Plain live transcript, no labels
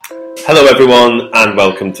Hello everyone and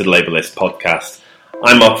welcome to the Labour List podcast.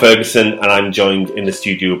 I'm Mark Ferguson and I'm joined in the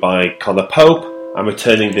studio by Conor Pope. I'm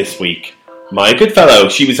returning this week. My good fellow,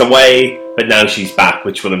 she was away but now she's back,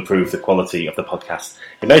 which will improve the quality of the podcast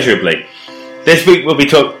immeasurably. This week we'll be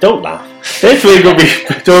don't laugh. This week we'll be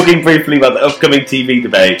talking briefly about the upcoming TV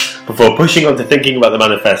debate before pushing on to thinking about the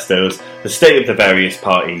manifestos, the state of the various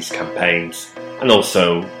parties' campaigns and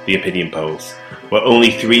also the opinion polls. We're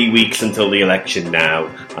only 3 weeks until the election now,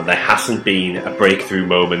 and there hasn't been a breakthrough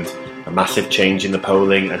moment, a massive change in the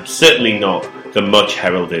polling, and certainly not the much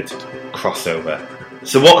heralded crossover.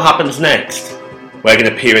 So what happens next? We're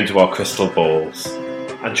going to peer into our crystal balls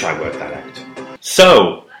and try and work that out.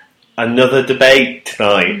 So, another debate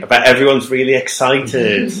tonight. I bet everyone's really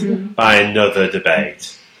excited by another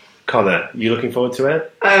debate. Conor, you looking forward to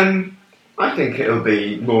it? I think it'll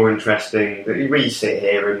be more interesting. We sit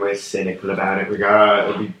here and we're cynical about it. We go, oh,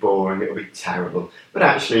 it'll be boring, it'll be terrible. But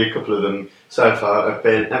actually, a couple of them so far have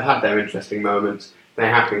had their interesting moments. They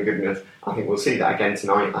have been good enough. I think we'll see that again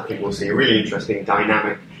tonight. I think we'll see a really interesting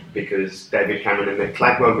dynamic because David Cameron and Nick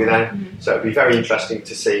Clegg won't be there. So it'll be very interesting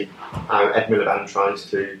to see how Ed Miliband tries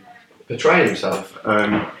to portray himself.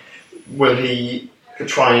 Will he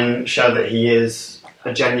try and show that he is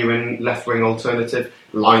a genuine left-wing alternative,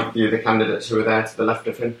 like the other candidates who are there to the left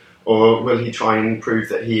of him, or will he try and prove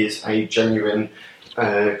that he is a genuine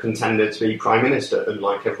contender to be Prime Minister,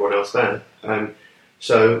 unlike everyone else there?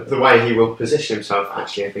 So the way he will position himself,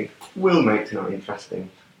 actually, I think, will make tonight interesting.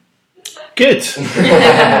 Good.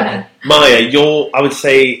 Maya, you're, I would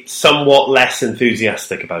say, somewhat less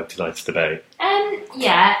enthusiastic about tonight's debate.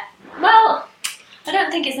 Yeah. Well, I don't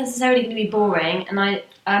think it's necessarily going to be boring, and I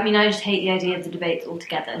just hate the idea of the debates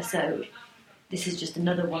altogether, so this is just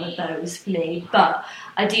another one of those for me. But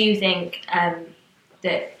I do think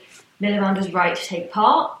that Miliband was right to take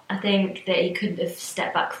part. I think that he couldn't have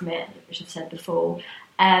stepped back from it, which I've said before.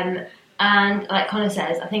 And like Conor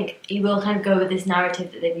says, I think he will kind of go with this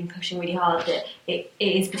narrative that they've been pushing really hard, that it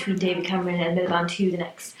is between David Cameron and Miliband who the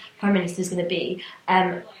next Prime Minister is going to be.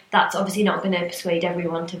 That's obviously not going to persuade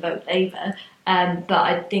everyone to vote Labour. But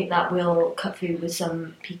I think that will cut through with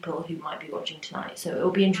some people who might be watching tonight. So it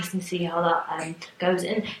will be interesting to see how that goes.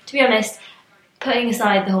 And to be honest, putting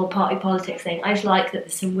aside the whole party politics thing, I just like that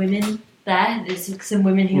there's some women there. There's some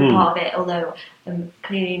women who are part of it, although I'm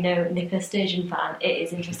clearly no Nicola Sturgeon fan. It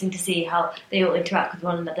is interesting to see how they all interact with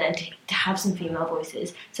one another and to have some female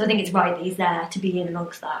voices. So I think it's right that he's there to be in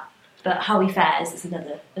amongst that. But how he fares is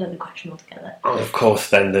another question altogether. And of course,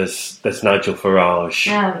 then there's Nigel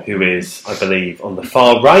Farage, who is, I believe, on the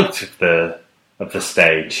far right of the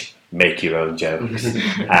stage. Make your own jokes. With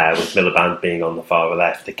Miliband being on the far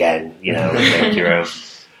left again, make your own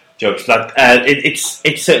jokes. But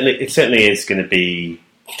it certainly is going to be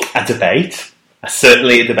a debate.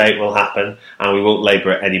 Certainly, a debate will happen, and we won't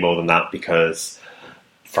labour it any more than that because,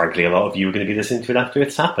 frankly, a lot of you are going to be listening to it after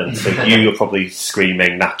it's happened. So you are probably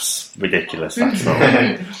screaming, that's ridiculous, that's not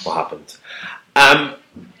what happened.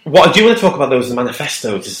 What I do want to talk about, though, is the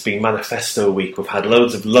manifestos. It's been manifesto week. We've had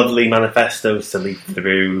loads of lovely manifestos to lead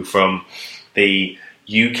through, from the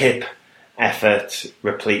UKIP effort,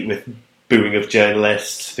 replete with booing of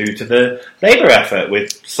journalists, through to the Labour effort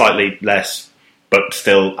with slightly less but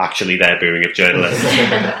still actually there booing of journalists,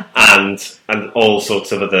 and all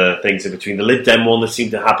sorts of other things in between. The Lib Dem one that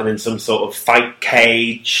seemed to happen in some sort of fight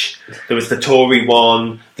cage. There was the Tory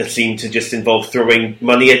one that seemed to just involve throwing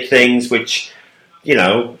money at things, which,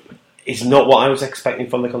 is not what I was expecting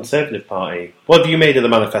from the Conservative Party. What have you made of the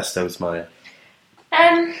manifestos, Maya?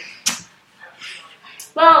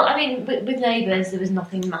 Well, I mean, with Labour's, there was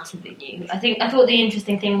nothing massively new. I thought the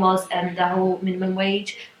interesting thing was the whole minimum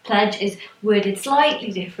wage pledge is worded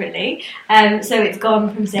slightly differently. So it's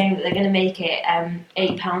gone from saying that they're going to make it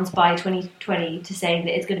 £8 by 2020 to saying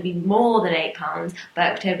that it's going to be more than £8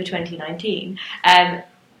 by October 2019.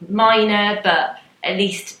 Minor, but at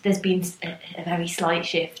least there's been a very slight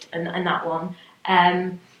shift in that one.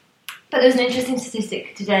 But there was an interesting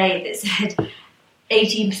statistic today that said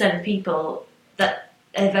 18% of people that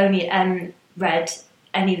have only read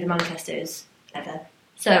any of the manifestos ever.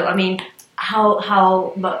 So, I mean,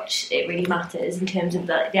 how much it really matters in terms of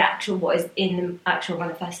the actual, what is in the actual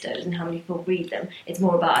manifestos and how many people read them. It's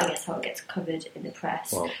more about, I guess, how it gets covered in the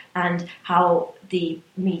press and how the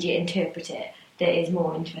media interpret it that is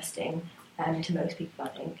more interesting to most people, I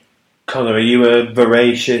think. Conor, are you a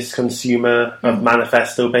voracious consumer of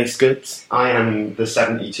manifesto-based goods? I am the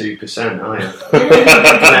 72%, I have.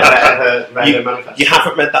 Never ever read a manifesto. You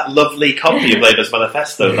haven't read that lovely copy of Labour's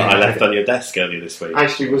manifesto that I left on your desk earlier this week?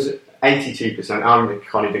 Actually, was it 82%. I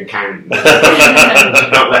can't even count.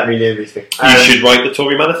 Not let me near these things. You should write the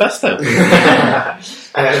Tory manifesto.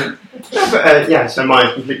 So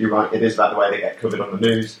Maya's completely right. It is about the way they get covered on the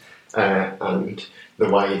news and the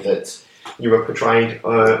way that you were portrayed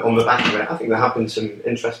on the back of it. I think there have been some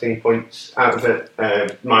interesting points out of it.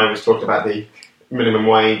 Maya was talking about the minimum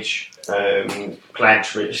wage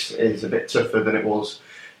pledge, which is a bit tougher than it was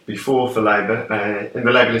before for Labour. In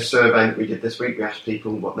the Labour List survey that we did this week, we asked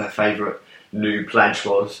people what their favourite new pledge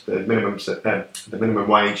was. The minimum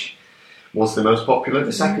wage was the most popular.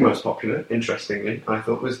 The second most popular, interestingly, I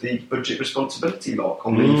thought, was the budget responsibility lock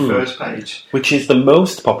on the first page. Which is the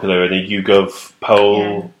most popular in a YouGov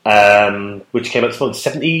poll, which came out this month,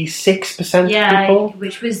 76% people?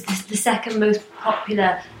 Which was the second most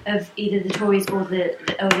popular of either the Tories or the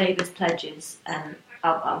Labour's pledges.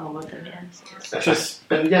 Out of all of them,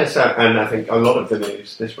 and I think a lot of the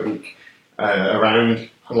news this week around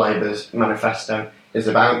Labour's manifesto is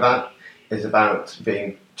about that, is about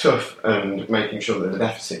being tough and making sure that the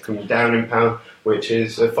deficit comes down in power, which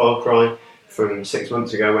is a far cry from 6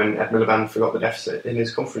 months ago when Ed Miliband forgot the deficit in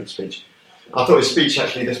his conference speech. I thought his speech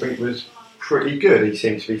actually this week was pretty good. He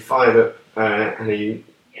seemed to be fired up and he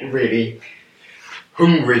really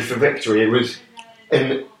hungry for victory. It was,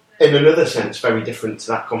 in another sense, very different to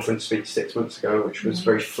that conference speech 6 months ago, which was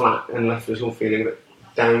very flat and left us all feeling a bit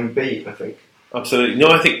downbeat, I think. Absolutely. No,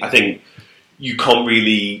 I think you can't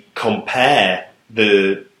really compare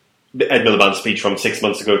the Ed Miliband speech from 6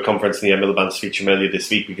 months ago at conference and the Ed Miliband speech from earlier this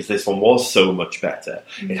week, because this one was so much better.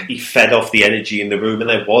 He fed off the energy in the room, and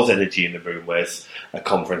there was energy in the room, whereas at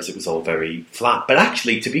conference it was all very flat. But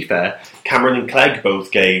actually, to be fair, Cameron and Clegg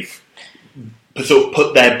both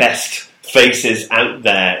put their best faces out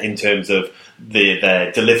there in terms of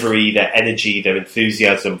their delivery, their energy, their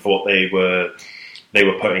enthusiasm for what they were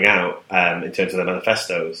putting out in terms of their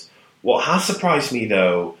manifestos. What has surprised me,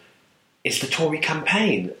 though, is the Tory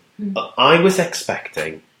campaign. I was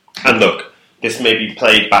expecting, and look, this may be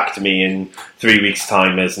played back to me in 3 weeks'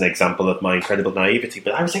 time as an example of my incredible naivety,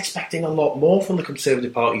 but I was expecting a lot more from the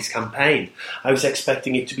Conservative Party's campaign. I was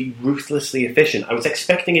expecting it to be ruthlessly efficient. I was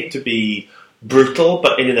expecting it to be brutal,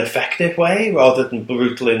 but in an effective way, rather than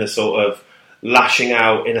brutal in a sort of lashing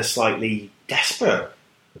out in a slightly desperate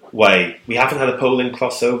way. We haven't had a polling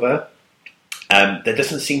crossover. There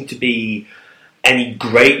doesn't seem to be any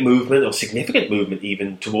great movement or significant movement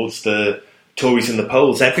even towards the Tories in the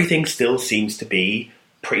polls. Everything still seems to be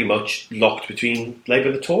pretty much locked between Labour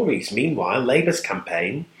and the Tories. Meanwhile, Labour's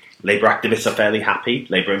campaign, Labour activists are fairly happy,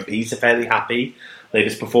 Labour MPs are fairly happy,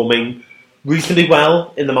 Labour's performing reasonably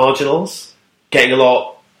well in the marginals, getting a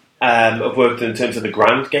lot of work done in terms of the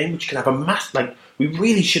ground game, which can have a we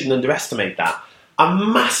really shouldn't underestimate that. A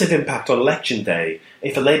massive impact on election day.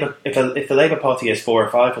 If the Labour Party has 400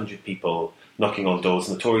 or 500 people knocking on doors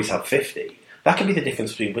and the Tories have 50, that can be the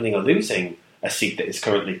difference between winning or losing a seat that is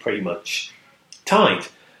currently pretty much tied.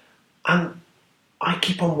 And I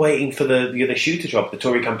keep on waiting for the other shoe to drop, the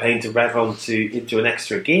Tory campaign to rev on into an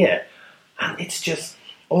extra gear. And it's just,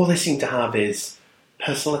 all they seem to have is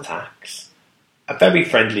personal attacks, a very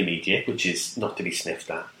friendly media, which is not to be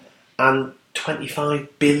sniffed at, and £25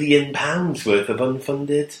 billion worth of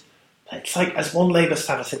unfunded. It's like, as one Labour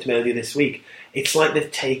staffer said to me earlier this week, it's like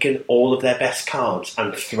they've taken all of their best cards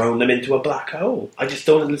and thrown them into a black hole. I just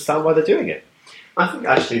don't understand why they're doing it. I think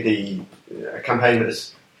actually the campaign that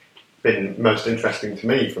has been most interesting to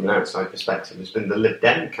me from an outside perspective has been the Lib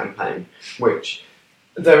Dem campaign, which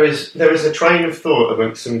there is a train of thought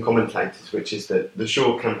amongst some commentators, which is that the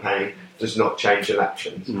short campaign does not change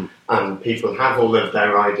elections, and people have all of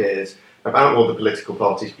their ideas about all the political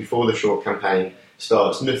parties before the short campaign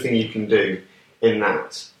starts. Nothing you can do in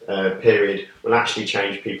that period will actually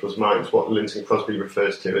change people's minds. What Linton Crosby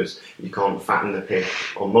refers to as you can't fatten the pig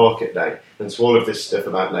on market day. And so all of this stuff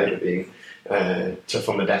about Labour being tough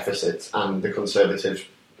on the deficits and the Conservatives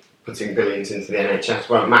putting billions into the NHS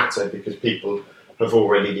won't matter because people have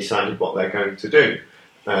already decided what they're going to do.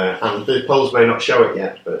 And the polls may not show it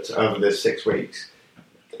yet, but over the 6 weeks,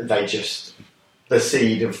 the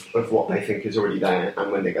seed of what they think is already there,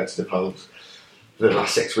 and when they go to the polls, the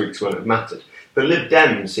last 6 weeks won't have mattered. The Lib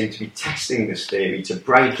Dems seem to be testing this theory to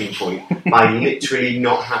breaking point by literally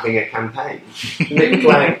not having a campaign. Nick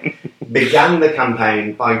Clegg began the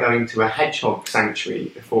campaign by going to a hedgehog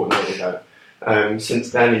sanctuary a fortnight ago.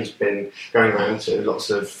 Since then, he's been going around to lots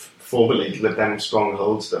of formerly Lib Dem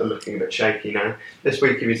strongholds that are looking a bit shaky now. This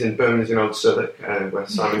week he was in Birmingham in Old Southwark, where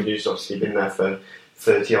Simon Hughes obviously been there for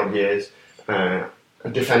 30-odd years,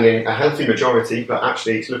 defending a healthy majority, but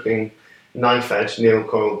actually it's looking knife-edge. Neil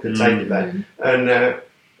Coyle could take it there. And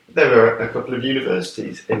there were a couple of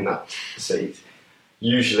universities in that seat.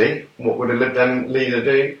 Usually, what would a Lib Dem leader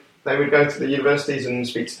do? They would go to the universities and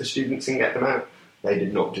speak to the students and get them out. They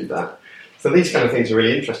did not do that. So these kind of things are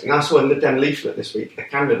really interesting. I saw a Lib Dem leaflet this week. A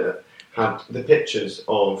candidate had the pictures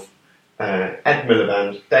of Ed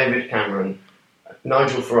Miliband, David Cameron,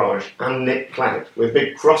 Nigel Farage and Nick Clegg with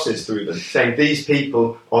big crosses through them, saying these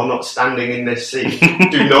people are not standing in this seat.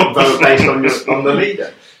 Do not vote based on the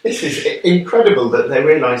leader. This is incredible that they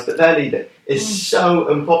realise that their leader is so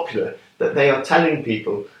unpopular that they are telling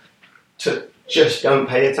people to just don't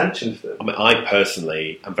pay attention to them. I mean, I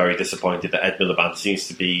personally am very disappointed that Ed Miliband seems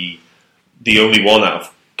to be the only one out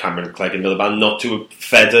of Cameron, Clegg and Miliband not to have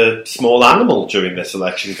fed a small animal during this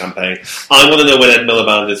election campaign. I want to know when Ed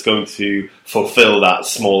Miliband is going to fulfil that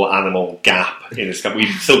small animal gap in his campaign.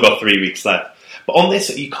 We've still got 3 weeks left. But on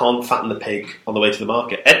this, you can't fatten the pig on the way to the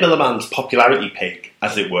market. Ed Miliband's popularity pig,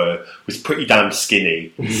 as it were, was pretty damn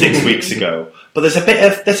skinny 6 weeks ago. But there's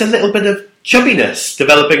a little bit of chubbiness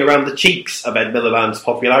developing around the cheeks of Ed Miliband's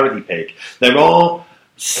popularity pig. There are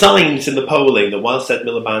signs in the polling that whilst Ed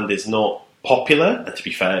Miliband is not popular, and to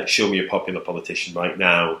be fair, show me a popular politician right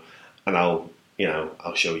now, and I'll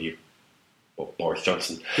show you Boris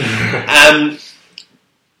Johnson.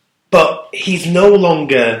 But he's no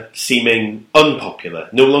longer seeming unpopular,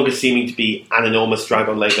 no longer seeming to be an enormous drag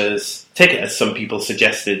on Labour's ticket, as some people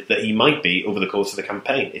suggested that he might be over the course of the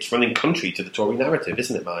campaign. It's running contrary to the Tory narrative,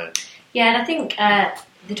 isn't it, Maya? Yeah, and I think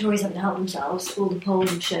the Tories haven't helped themselves. All the polls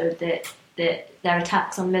have showed that their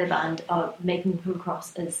attacks on Miliband are making him come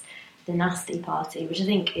across as the nasty party, which I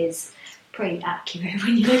think is pretty accurate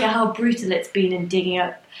when you look at how brutal it's been in digging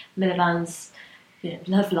up Miliband's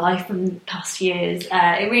love life from the past years.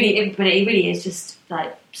 It really is just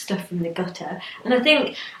like stuff from the gutter. And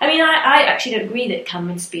I actually don't agree that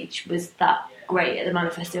Cameron's speech was that great at the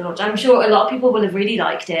manifesto launch. I'm sure a lot of people will have really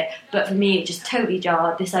liked it, but for me it just totally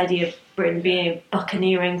jarred. This idea of Britain being a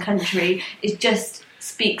buccaneering country, it just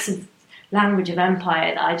speaks of language of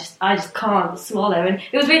empire that I just can't swallow. And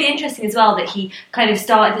it was really interesting as well that he kind of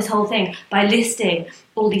started this whole thing by listing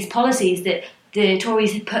all these policies that the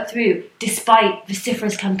Tories had put through despite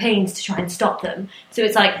vociferous campaigns to try and stop them. So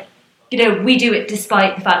it's like, we do it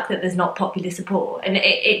despite the fact that there's not popular support, and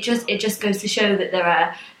it just goes to show that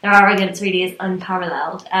their arrogance really is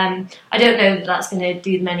unparalleled. I don't know that that's going to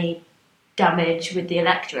do them any damage with the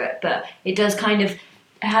electorate, but it does kind of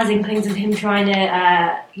has inklings of him trying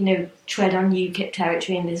to tread on UKIP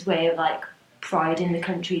territory in this way of like pride in the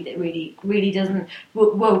country that really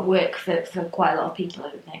won't work for quite a lot of people, I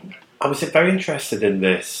don't think. I was very interested in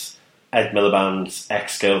this Ed Miliband's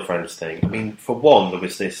ex-girlfriends thing. I mean, for one, there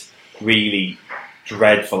was this really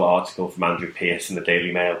dreadful article from Andrew Pearce in the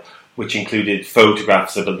Daily Mail, which included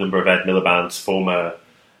photographs of a number of Ed Miliband's former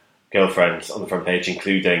girlfriends on the front page,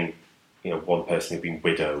 including one person who'd been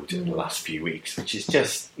widowed in the last few weeks, which is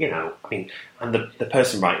just, and the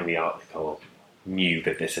person writing the article knew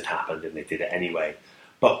that this had happened and they did it anyway.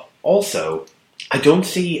 But also, I don't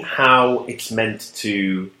see how it's meant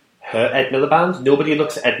to hurt Ed Miliband. Nobody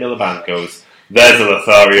looks at Ed Miliband and goes, there's a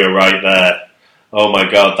Lothario right there. Oh my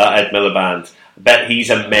God, that Ed Miliband. I bet he's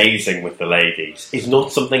amazing with the ladies. Is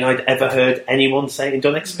not something I'd ever heard anyone say and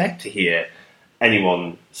don't expect to hear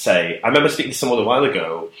anyone say. I remember speaking to someone a while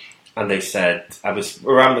ago and they said, I was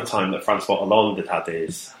around the time that Francois Hollande had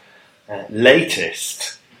his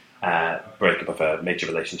latest breakup of a major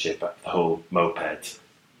relationship, the whole moped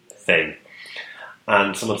thing.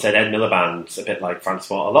 And someone said Ed Miliband's a bit like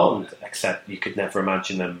Francois Hollande, except you could never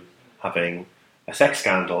imagine them having a sex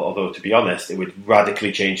scandal, although to be honest, it would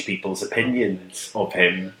radically change people's opinions of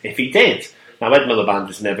him if he did. Now, Ed Miliband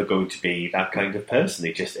is never going to be that kind of person,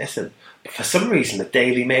 he just isn't. But for some reason, the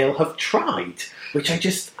Daily Mail have tried, which I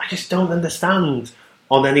just don't understand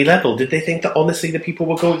on any level. Did they think that honestly the people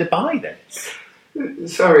were going to buy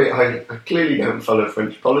this? Sorry, I clearly don't follow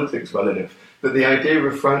French politics well enough, but the idea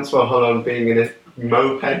of Francois Hollande being in a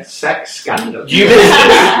moped sex scandal. You missed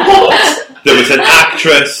it. What? There was an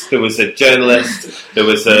actress, there was a journalist, there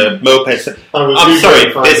was a moped. I'm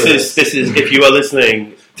sorry. This is if you are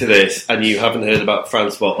listening to this and you haven't heard about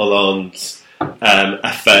Francois Hollande's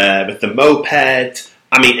affair with the moped.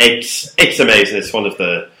 I mean, it's amazing. It's one of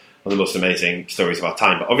the most amazing stories of our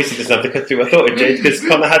time. But obviously, it doesn't have to cut through. I thought it did because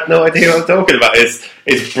Conor had no idea what I'm talking about. Is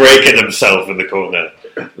breaking himself in the corner,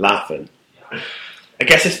 laughing. I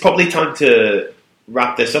guess it's probably time to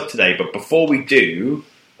wrap this up today. But before we do,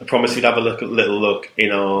 I promise we'd have a little look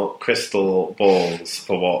in our crystal balls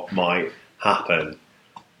for what might happen.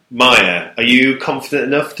 Maya, are you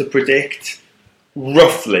confident enough to predict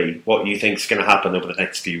roughly what you think is going to happen over the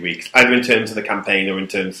next few weeks, either in terms of the campaign or in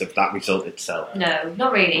terms of that result itself? No,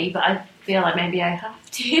 not really, but I feel like maybe I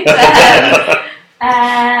have to.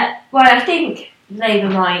 Well, I think Labour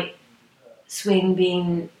might swing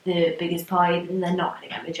being the biggest pie, and they're not going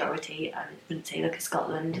to get majority. I wouldn't say look at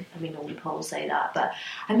Scotland. I mean, all the polls say that, but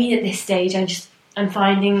I mean, at this stage, I'm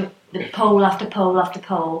finding the poll after poll after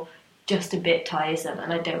poll just a bit tiresome,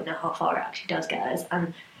 and I don't know how far it actually does get us.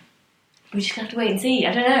 And we're just gonna have to wait and see.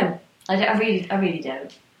 I don't know. I really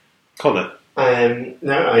don't. Conor?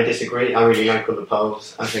 No, I disagree. I really like all the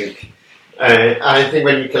polls. I think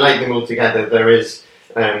when you collate them all together, there is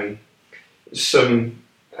some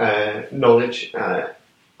knowledge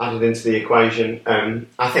added into the equation.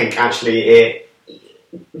 I think actually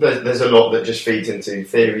there's a lot that just feeds into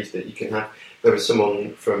theories that you can have. There was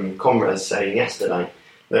someone from Comres saying yesterday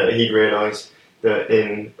that he'd realised that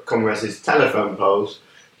in Comres's telephone polls,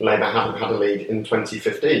 Labour hadn't had a lead in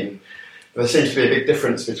 2015. There seems to be a big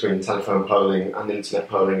difference between telephone polling and internet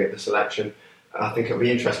polling at this election. I think it'll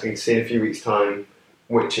be interesting to see in a few weeks' time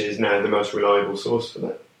which is now the most reliable source for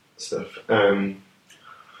that stuff.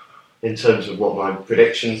 In terms of what my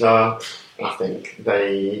predictions are, I think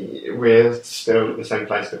we're still at the same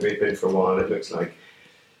place that we've been for a while. It looks like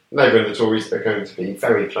Labour and the Tories are going to be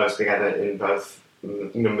very close together in both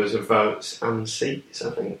numbers of votes and seats,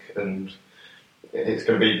 I think, and it's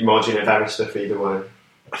going to be margin of error stuff either way.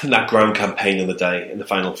 I think that ground campaign on the day, in the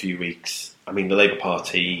final few weeks, I mean, the Labour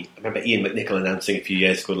Party, I remember Ian McNicol announcing a few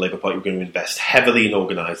years ago the Labour Party were going to invest heavily in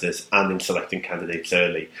organisers and in selecting candidates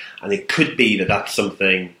early. And it could be that that's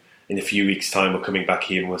something in a few weeks' time we're coming back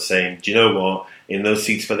here and we're saying, do you know what? In those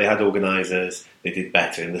seats where they had organisers, they did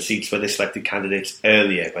better. In the seats where they selected candidates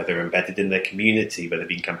earlier, where they're embedded in their community, where they've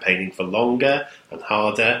been campaigning for longer and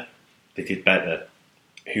harder, they did better.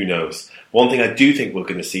 Who knows? One thing I do think we're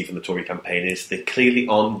going to see from the Tory campaign is they clearly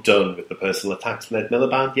aren't done with the personal attacks from Ed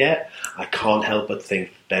Miliband yet. I can't help but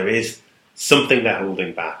think there is something they're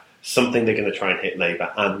holding back, something they're going to try and hit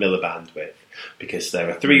Labour and Miliband with, because there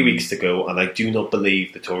are 3 weeks to go, and I do not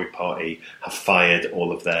believe the Tory party have fired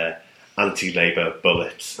all of their anti-Labour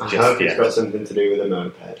bullets I just hope yet. It's got something to do with a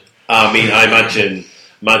moped. I mean, I imagine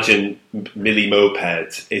Millie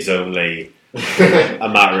Moped is only a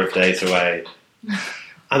matter of days away.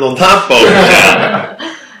 And on that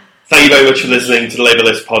bombshell, thank you very much for listening to the Labour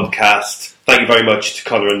List podcast. Thank you very much to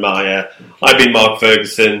Conor and Maya. I've been Mark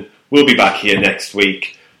Ferguson. We'll be back here next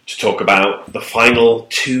week to talk about the final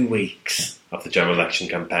 2 weeks of the general election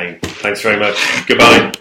campaign. Thanks very much. Goodbye.